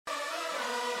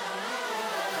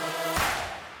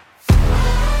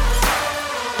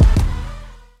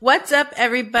What's up,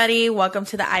 everybody? Welcome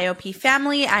to the IOP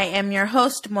family. I am your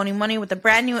host, Moni Moni, with a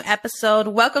brand new episode.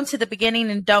 Welcome to the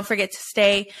beginning, and don't forget to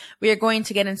stay. We are going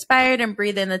to get inspired and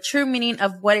breathe in the true meaning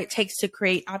of what it takes to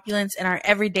create opulence in our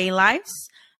everyday lives.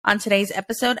 On today's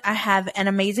episode, I have an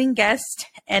amazing guest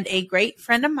and a great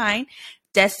friend of mine,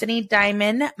 Destiny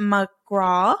Diamond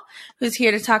McGraw, who's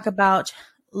here to talk about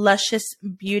Luscious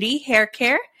Beauty Hair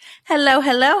Care. Hello.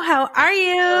 How are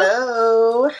you?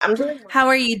 Hello. I'm doing well. How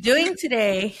are you doing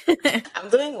today? I'm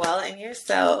doing well, and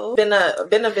yourself? Been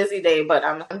a busy day, but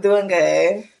I'm doing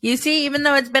good. You see, even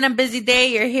though it's been a busy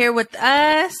day, you're here with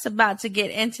us, about to get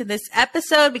into this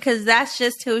episode because that's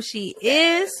just who she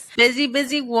is.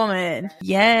 Busy woman.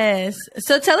 Yes.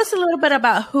 So tell us a little bit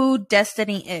about who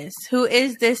Destiny is. Who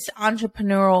is this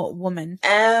entrepreneurial woman?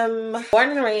 Born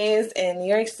and raised in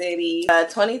New York City.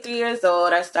 23 years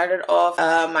old. I started off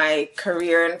my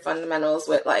career and fundamentals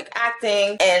with like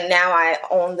acting, and now I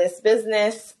own this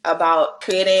business about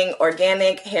creating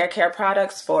organic hair care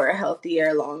products for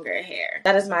healthier, longer hair.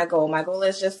 That is my goal. My goal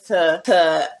is just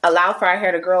to allow for our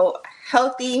hair to grow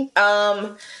healthy.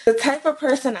 The type of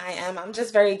person I am, I'm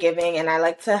just very giving and I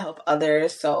like to help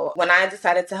others. So when I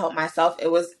decided to help myself,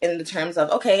 it was in the terms of,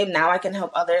 okay, now I can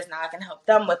help others. Now I can help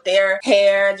them with their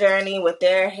hair journey, with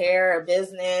their hair or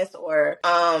business, or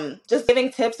just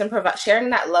giving tips and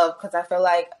sharing that love, because I feel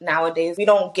like nowadays we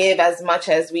don't give as much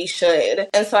as we should.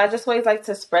 And so I just always like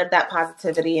to spread that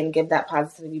positivity and give that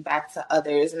positivity back to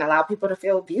others and allow people to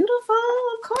feel beautiful,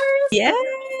 of course. Yes.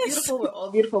 Beautiful. We're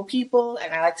all beautiful people,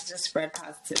 and I like to just spread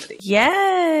positivity.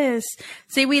 Yes.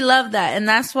 See, we love that. And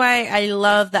that's why I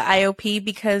love the IOP,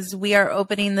 because we are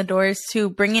opening the doors to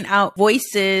bringing out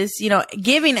voices,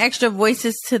 giving extra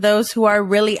voices to those who are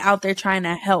really out there trying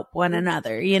to help one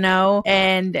another,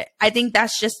 and I think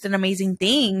that's just an amazing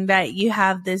thing that you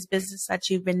have this business that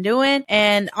you've been doing,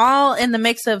 and all in the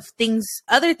mix of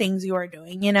other things you are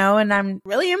doing, and I'm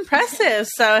really impressive.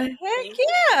 So heck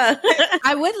yeah.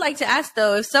 I would like to ask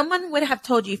though, if someone would have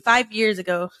told you 5 years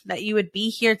ago that you would be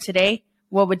here today,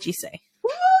 what would you say?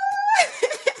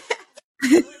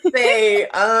 Say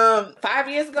 5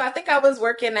 years ago, I think I was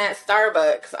working at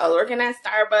Starbucks.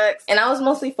 And I was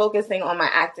mostly focusing on my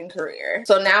acting career.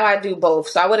 So now I do both.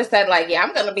 So I would have said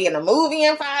I'm going to be in a movie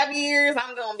in 5 years.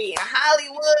 I'm going to be in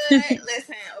Hollywood.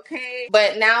 Listen, okay.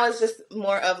 But now it's just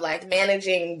more of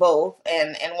managing both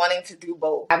and wanting to do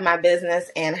both. Have my business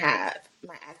and have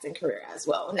my acting career as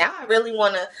well. Now I really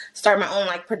want to start my own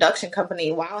production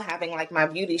company while having my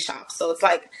beauty shop. So it's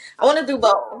I want to do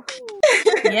both.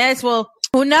 Yes, well,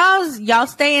 who knows? Y'all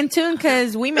stay in tune,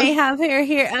 because we may have her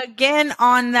here again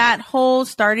on that whole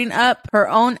starting up her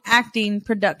own acting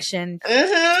production.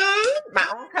 Mm-hmm. My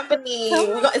own company.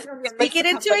 It's gonna be a Speak it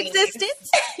into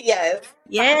existence? Yes.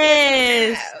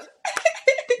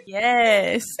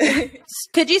 Yes.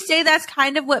 Could you say that's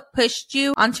kind of what pushed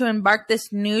you on to embark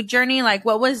this new journey?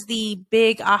 What was the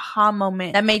big aha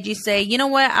moment that made you say, you know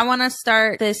what, I want to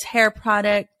start this hair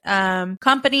product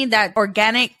company that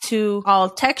organic to all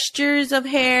textures of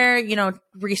hair,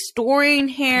 restoring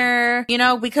hair,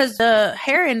 because the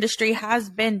hair industry has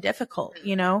been difficult,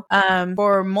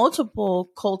 for multiple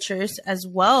cultures as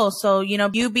well. So,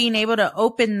 you being able to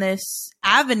open this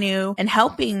avenue and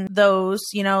helping those,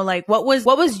 what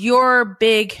was your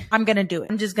big, I'm going to do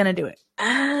it. I'm just going to do it.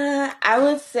 I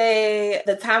would say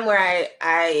the time where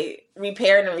I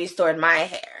repaired and restored my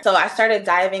hair. So I started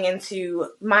diving into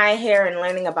my hair and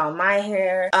learning about my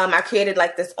hair. I created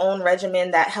this own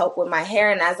regimen that helped with my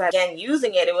hair. And as I began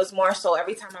using it, it was more so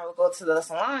every time I would go to the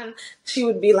salon, she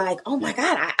would be like, oh my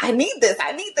God, I need this.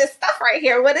 I need this stuff right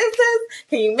here. What is this?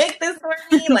 Can you make this for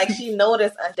me? She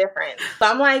noticed a difference. So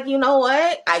I'm like, you know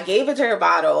what? I gave it to her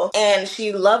bottle and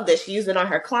she loved it. She used it on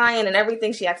her client and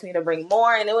everything. She asked me to bring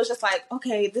more. And it was just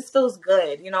okay, this feels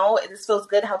good. This feels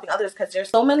good helping others, because there's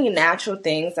so many natural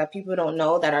things that people don't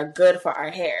know that are good for our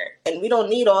hair. And we don't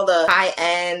need all the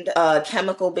high-end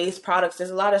chemical-based products. There's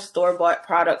a lot of store-bought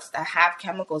products that have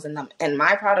chemicals in them. And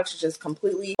my products are just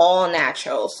completely all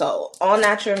natural. So all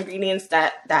natural ingredients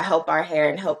that help our hair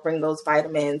and help bring those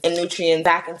vitamins and nutrients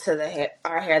back into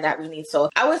our hair that we need. So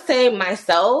I would say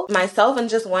myself and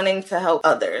just wanting to help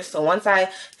others. So once I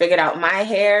figured out my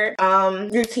hair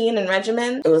routine and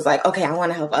regimen, it was okay, I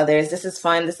want to help others. This is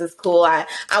fun. This is cool. I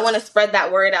want to spread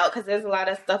that word out, because there's a lot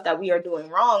of stuff that we are doing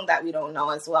wrong that we don't know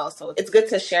as well. So it's good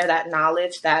to share that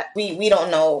knowledge that we don't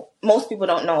know, most people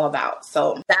don't know about.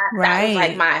 So that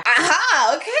was my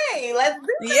aha, okay, let's do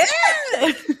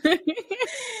it. Yeah.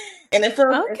 And it feels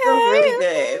really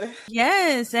good.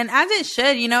 Yes. And as it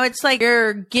should, it's like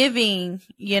you're giving,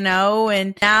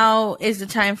 and now is the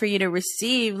time for you to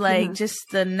receive like just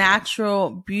the natural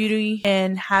beauty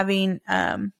and having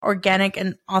organic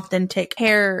and authentic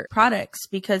hair products,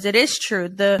 because it is true.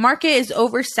 The market is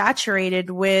oversaturated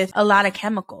with a lot of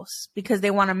chemicals because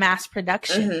they want a mass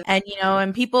production. And,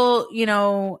 and people,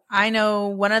 I know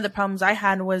one of the problems I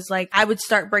had was like, I would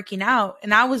start breaking out,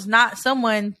 and I was not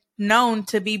someone known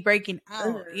to be breaking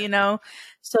out,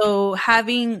 So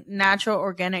having natural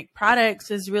organic products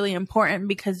is really important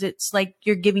because it's like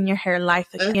you're giving your hair life,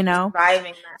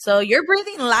 Thriving. So you're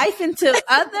breathing life into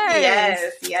others.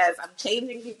 Yes. I'm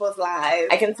changing people's lives.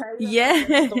 I can tell you.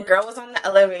 Yeah. The girl was on the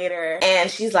elevator and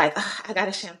she's like, I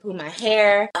gotta shampoo my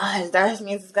hair. That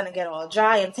means it's gonna get all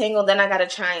dry and tangled. Then I gotta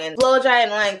try and blow dry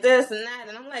and like this and that.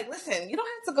 And I'm like, listen, you don't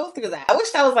have to go through that. I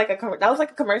wish that was like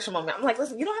a commercial moment. I'm like,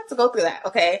 listen, you don't have to go through that.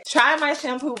 Okay. Try my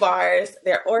shampoo bars.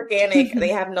 They're organic.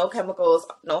 They have no chemicals,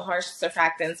 no harsh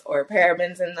surfactants or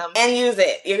parabens in them, and use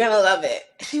it. You're gonna love it.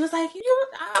 She was like,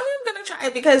 I'm gonna try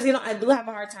it because I do have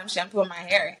a hard time shampooing my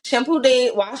hair.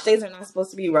 Wash days are not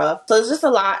supposed to be rough, so it's just a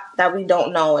lot that we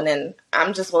don't know. And then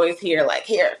I'm just always here, like,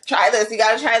 here, try this. You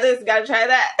gotta try this. You gotta try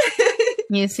that.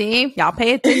 You see, y'all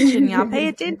pay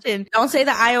attention. Don't say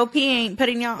the IOP ain't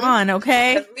putting y'all on,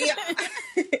 okay?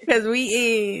 Because we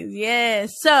is,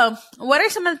 yes. So what are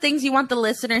some of the things you want the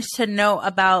listeners to know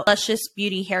about Luscious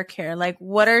Beauty Hair Care? Like,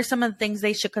 what are some of the things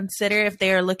they should consider if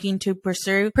they are looking to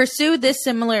pursue this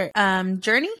similar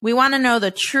journey? We want to know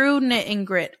the true knit and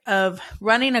grit of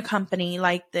running a company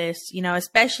like this,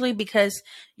 especially because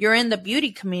you're in the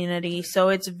beauty community. So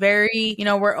it's very,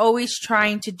 we're always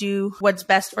trying to do what's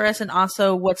best for us and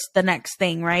also what's the next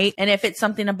thing, right? And if it's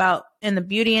something about in the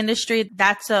beauty industry,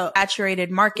 that's a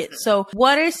saturated market. So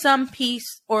what is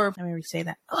what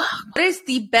is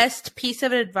the best piece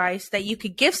of advice that you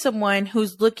could give someone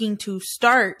who's looking to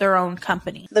start their own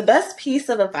company? The best piece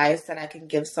of advice that I can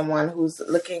give someone who's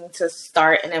looking to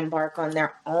start and embark on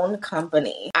their own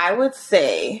company, I would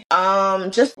say,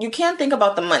 you can't think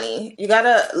about the money. You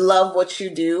gotta love what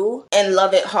you do and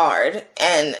love it hard.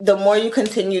 And the more you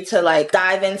continue to like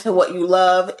dive into what you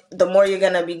love, the more you're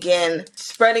gonna begin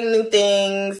spreading new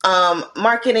things,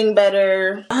 marketing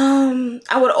better.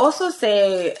 I would also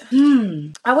say,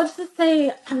 I'm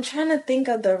trying to think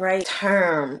of the right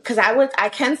term, because I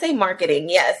can say marketing,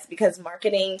 yes, because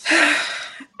marketing,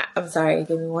 I'm sorry,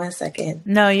 give me 1 second.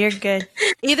 No, you're good.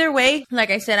 Either way, like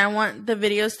I said, I want the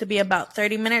videos to be about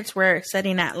 30 minutes. We're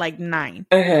setting at like 9.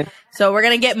 Okay. So we're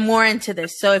going to get more into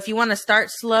this. So if you want to start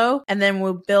slow and then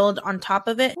we'll build on top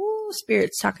of it.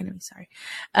 Spirit's talking to me, sorry.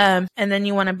 And then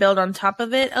you want to build on top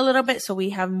of it a little bit so we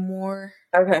have more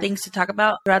things to talk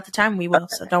about throughout the time. We will,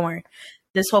 so don't worry.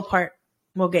 This whole part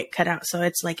will get cut out, so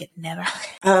it's like it never.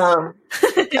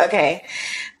 Okay.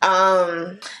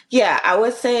 Yeah, I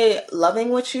would say loving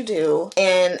what you do,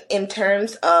 and in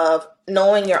terms of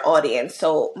knowing your audience.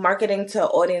 So marketing to an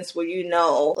audience where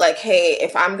like, hey,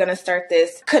 if I'm going to start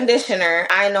this conditioner,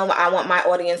 I know I want my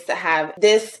audience to have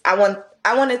this. I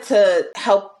want it to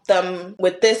help them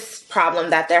with this problem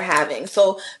that they're having.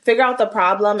 So figure out the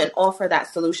problem and offer that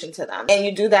solution to them. And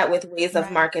you do that with ways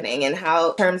of marketing and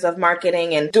in terms of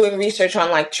marketing and doing research on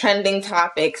like trending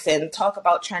topics and talk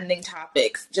about trending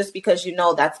topics, just because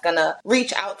that's going to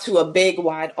reach out to a big,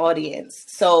 wide audience.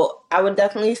 So I would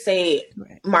definitely say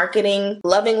marketing,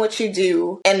 loving what you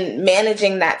do, and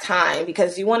managing that time,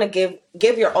 because you want to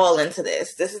give your all into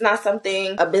this. This is not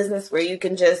a business where you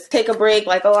can just take a break,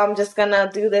 like, oh, I'm just gonna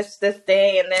do this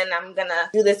day and then I'm gonna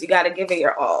do this. You got to give it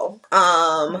your all.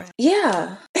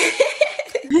 Yeah.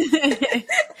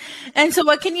 And so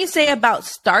what can you say about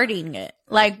starting it?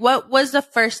 Like, what was the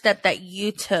first step that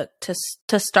you took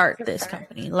to start this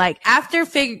company? Like,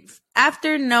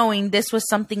 after knowing this was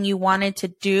something you wanted to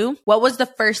do, what was the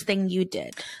first thing you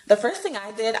did? The first thing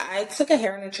I did, I took a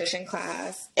hair nutrition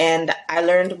class and I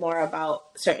learned more about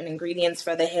certain ingredients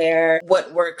for the hair,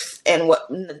 what works and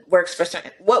what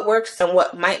works and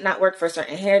what might not work for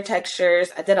certain hair textures.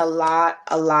 I did a lot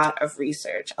of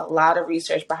research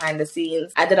behind the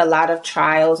scenes. I did a lot of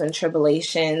trials and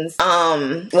tribulations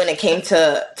when it came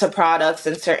to products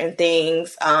and certain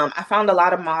things. I found a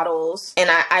lot of models and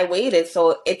I waited.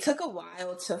 So it took took a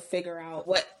while to figure out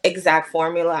what exact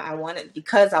formula I wanted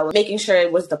because I was making sure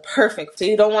it was the perfect. So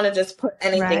you don't want to just put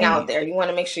anything out there. You want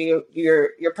to make sure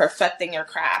you're perfecting your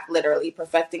craft, literally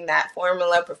perfecting that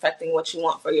formula, perfecting what you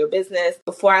want for your business.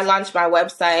 Before I launched my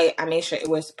website, I made sure it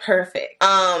was perfect.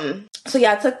 So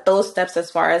yeah, I took those steps as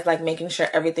far as like making sure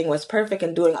everything was perfect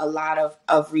and doing a lot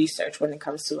of research when it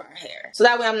comes to our hair. So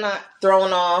that way I'm not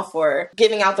thrown off or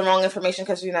giving out the wrong information,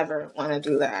 because you never want to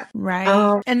do that.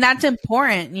 Right. And that's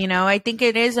important. You know, I think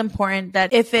it is important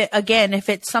that if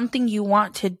it's something you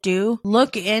want to do,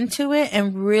 look into it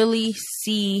and really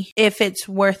see if it's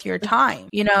worth your time,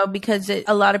 you know, because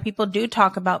a lot of people do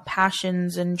talk about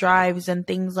passions and drives and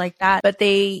things like that, but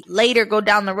they later go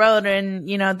down the road and,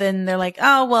 you know, then they're like,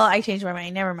 oh, well, I changed my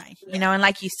mind. Never mind. You know, and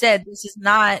like you said, this is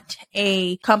not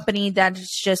a company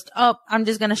that's just, oh, I'm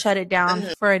just going to shut it down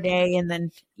for a day and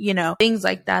then, you know, things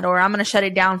like that, or I'm going to shut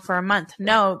it down for a month.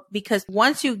 No, because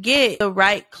once you get the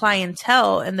right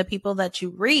clientele and the people that you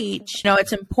reach, you know,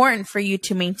 it's important for you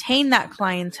to maintain that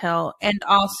clientele and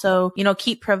also, you know,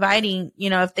 keep providing, you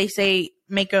know, if they say,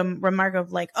 make a remark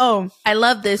of like, oh, I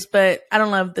love this, but I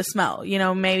don't love the smell. You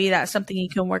know, maybe that's something you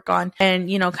can work on and,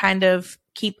 you know, kind of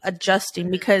keep adjusting,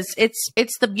 because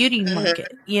it's the beauty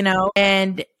market, you know,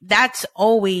 and that's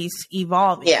always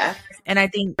evolving. Yeah. And I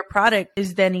think your product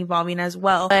is then evolving as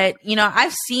well. But, you know,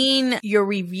 I've seen your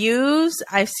reviews.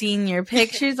 I've seen your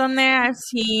pictures on there. I've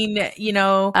seen, you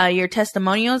know, your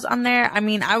testimonials on there. I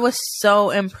mean, I was so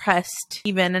impressed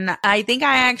even. And I think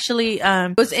I actually,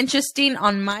 was interesting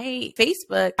on my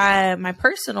Facebook, my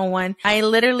personal one. I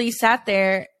literally sat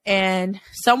there and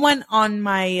someone on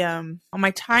my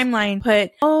timeline put,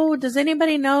 oh, does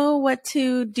anybody know what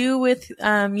to do with,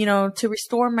 you know, to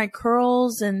restore my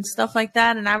curls and stuff like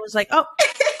that? And I was like, oh,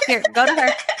 here, go to her.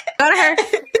 Go to her.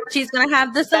 She's going to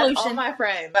have the solution. That's all my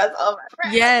friends. That's all my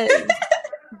friends. Yes.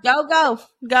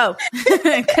 Go.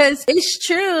 Cause it's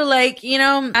true. Like, you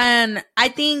know, and I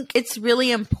think it's really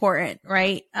important,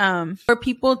 right? For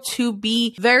people to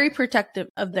be very protective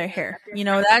of their hair. You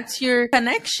know, that's your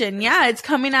connection. Yeah. It's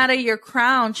coming out of your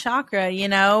crown chakra, you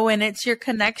know, and it's your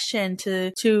connection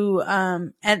to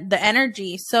and the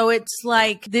energy. So it's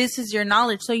like, this is your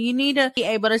knowledge. So you need to be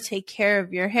able to take care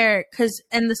of your hair, cause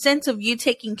in the sense of you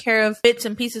taking care of bits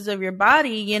and pieces of your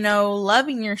body, you know,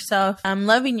 loving yourself,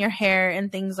 loving your hair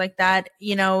and things like that,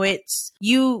 you know, it's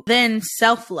you then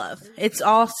self-love. It's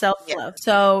all self-love. Yeah.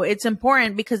 So it's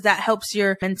important because that helps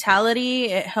your mentality.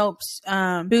 It helps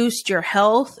boost your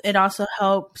health. It also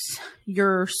helps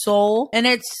your soul, and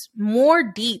it's more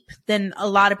deep than a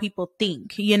lot of people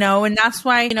think, you know, and that's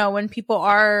why, you know, when people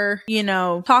are, you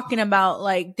know, talking about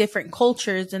like different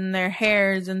cultures and their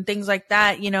hairs and things like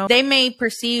that, you know, they may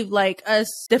perceive like us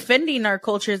defending our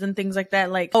cultures and things like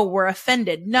that, like, oh, we're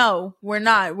offended. No, we're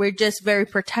not. We're just very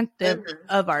protective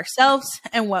of ourselves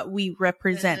and what we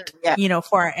represent, you know,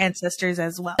 for our ancestors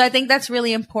as well. So I think that's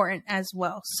really important as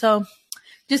well. So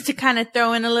just to kind of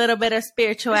throw in a little bit of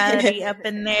spirituality up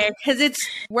in there, because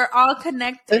we're all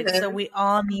connected. So we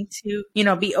all need to, you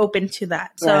know, be open to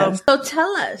that. So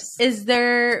tell us,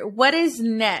 what is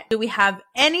next? Do we have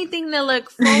anything to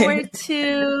look forward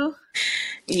to?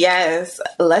 Yes,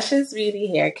 Luscious Beauty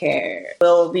Hair Care.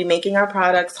 We'll be making our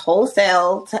products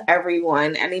wholesale to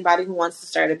everyone. Anybody who wants to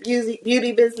start a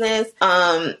beauty business,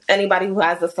 anybody who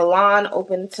has a salon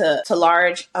open to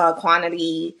large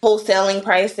quantity wholesaling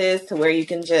prices to where you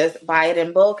can just buy it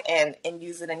in bulk and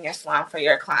use it in your salon for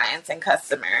your clients and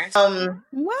customers.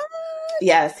 What?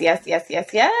 Yes. Yes.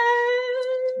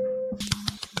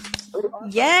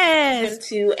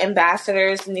 To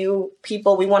ambassadors, new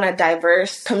people. We want a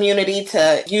diverse community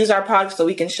to use our products so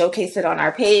we can showcase it on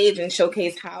our page and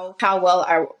showcase how well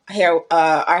our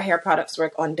hair products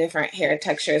work on different hair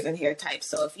textures and hair types.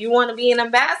 So if you want to be an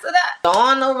ambassador, go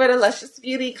on over to Luscious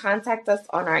Beauty, contact us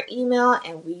on our email,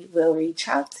 and we will reach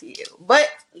out to you. But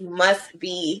you must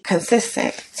be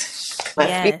consistent.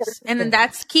 And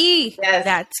that's key. Yes.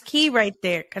 That's key right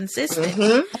there.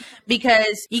 Consistent.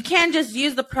 Because you can't just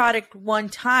use the product one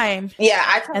time. Yeah,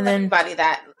 I tell everybody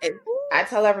that. I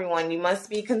tell everyone, you must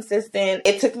be consistent.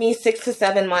 It took me 6 to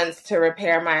 7 months to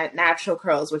repair my natural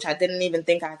curls, which I didn't even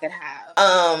think I could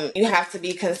have. You have to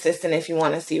be consistent if you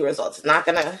want to see results. It's not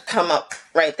going to come up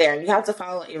right there. And you have to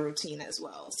follow a routine as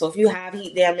well. So if you have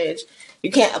heat damage,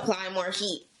 you can't apply more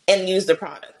heat and use the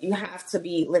product. You have to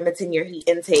be limiting your heat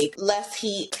intake. Less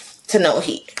heat to no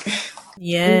heat.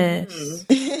 Yes.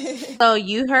 So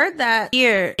you heard that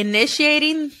here.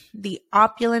 Initiating the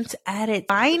opulence at its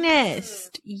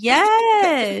finest.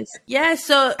 Yes. Yes.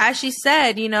 So as she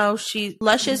said, you know,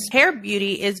 Luscious Hair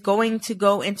Beauty is going to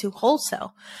go into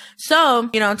wholesale. So,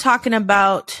 you know, talking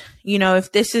about,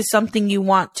 if this is something you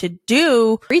want to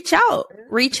do, reach out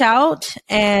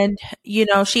and,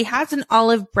 she has an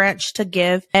olive branch to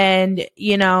give and,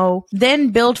 then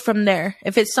build from there.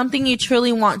 If it's something you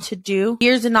truly want to do,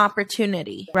 here's an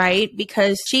opportunity, right?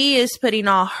 Because she is putting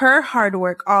all her hard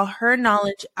work, all her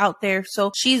knowledge out there.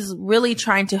 So she's really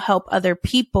trying to help other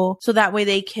people so that way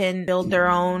they can build their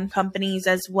own companies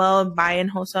as well, and buy and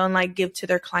wholesale and like give to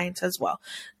their clients as well.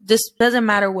 This doesn't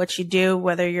matter what you do,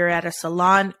 whether you're at a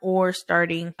salon or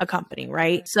starting a company,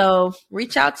 right? So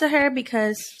reach out to her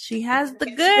because she has the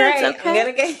goods. Right. Okay. I'm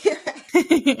gonna get you.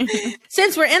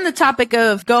 Since we're in the topic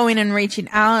of going and reaching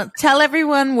out, tell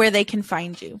everyone where they can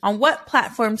find you. On what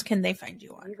platforms can they find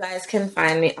you on? You guys can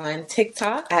find me on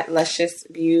TikTok at Luscious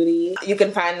Beauty. You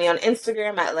can find me on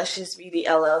Instagram at Luscious Beauty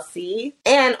LLC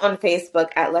and on Facebook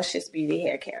at Luscious Beauty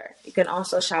Hair Care. You can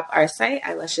also shop our site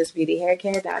at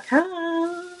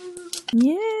lusciousbeautyhaircare.com.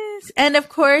 Yes. And of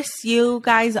course, you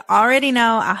guys already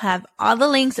know I'll have all the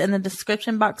links in the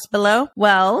description box below.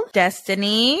 Well,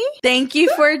 Destiny, thank you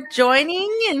for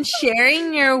joining and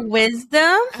sharing your wisdom.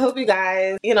 I hope you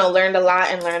guys, learned a lot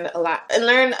and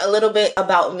learned a little bit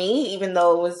about me, even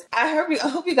though it was, I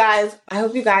hope you guys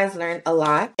learned a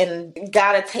lot and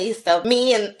got a taste of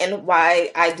me and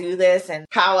why I do this and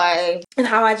how I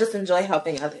just enjoy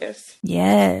helping others.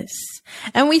 Yes.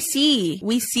 And we see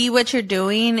what you're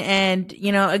doing. And,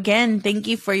 again, thank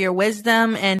you for your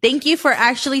wisdom and thank you for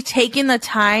actually taking the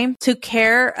time to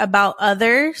care about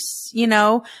others,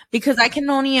 because I can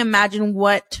only imagine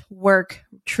what work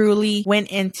truly went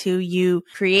into you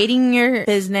creating your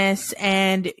business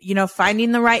and,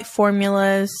 finding the right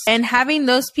formulas and having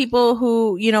those people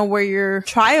who, were your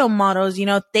trial models,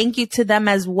 thank you to them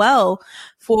as well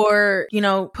for,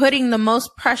 putting the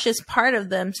most precious part of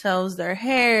themselves, their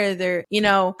hair, their,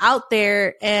 out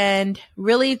there and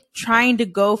really trying to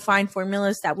go find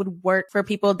formulas that would work for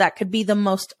people that could be the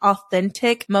most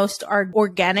authentic, most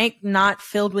organic, not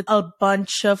filled with a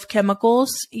bunch of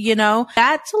chemicals,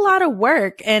 that's a lot of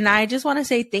work. And I just want to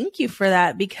say thank you for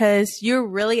that because you're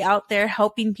really out there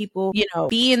helping people,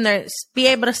 be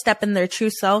able to step in their true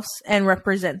selves and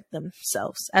represent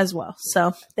themselves as well.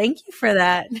 So thank you for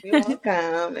that. You're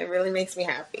welcome. It really makes me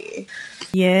happy.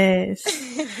 Yes.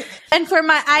 And for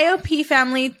my IOP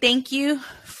family, thank you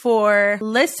for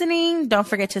listening. Don't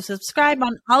forget to subscribe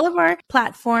on all of our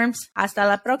platforms. Hasta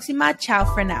la próxima. Ciao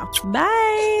for now.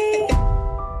 Bye.